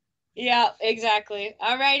 Yeah, exactly.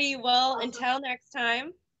 Alrighty. Well, until next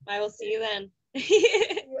time, I will see you then.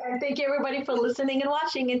 And thank you everybody for listening and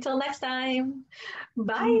watching. Until next time.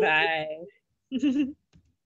 Bye. Bye.